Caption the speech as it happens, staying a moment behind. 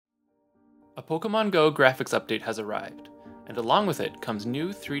A Pokemon Go graphics update has arrived, and along with it comes new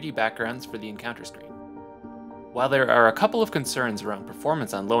 3D backgrounds for the encounter screen. While there are a couple of concerns around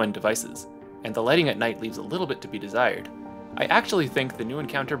performance on low-end devices, and the lighting at night leaves a little bit to be desired, I actually think the new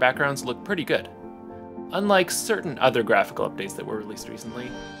encounter backgrounds look pretty good, unlike certain other graphical updates that were released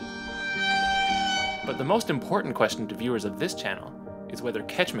recently. But the most important question to viewers of this channel is whether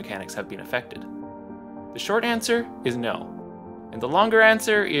catch mechanics have been affected. The short answer is no, and the longer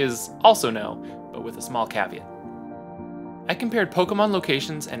answer is also no, but with a small caveat. I compared Pokemon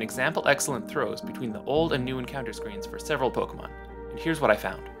locations and example excellent throws between the old and new encounter screens for several Pokemon, and here's what I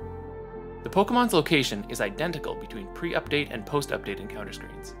found. The Pokemon's location is identical between pre-update and post-update encounter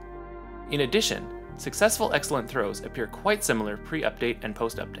screens. In addition, successful excellent throws appear quite similar pre-update and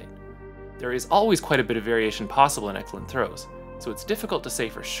post-update. There is always quite a bit of variation possible in excellent throws, so it's difficult to say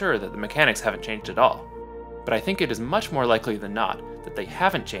for sure that the mechanics haven't changed at all. But I think it is much more likely than not that they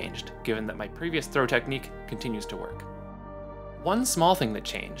haven't changed, given that my previous throw technique continues to work. One small thing that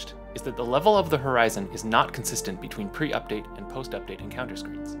changed is that the level of the horizon is not consistent between pre-update and post-update encounter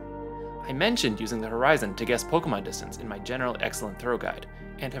screens. I mentioned using the horizon to guess Pokemon distance in my general excellent throw guide,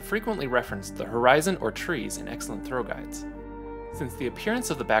 and have frequently referenced the horizon or trees in excellent throw guides. Since the appearance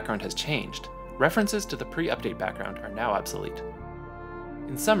of the background has changed, references to the pre-update background are now obsolete.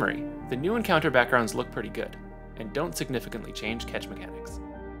 In summary, the new encounter backgrounds look pretty good, and don't significantly change catch mechanics.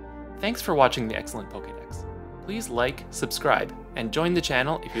 Thanks for watching the Excellent Pokédex. Please like, subscribe, and join the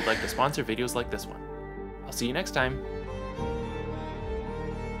channel if you'd like to sponsor videos like this one. I'll see you next time!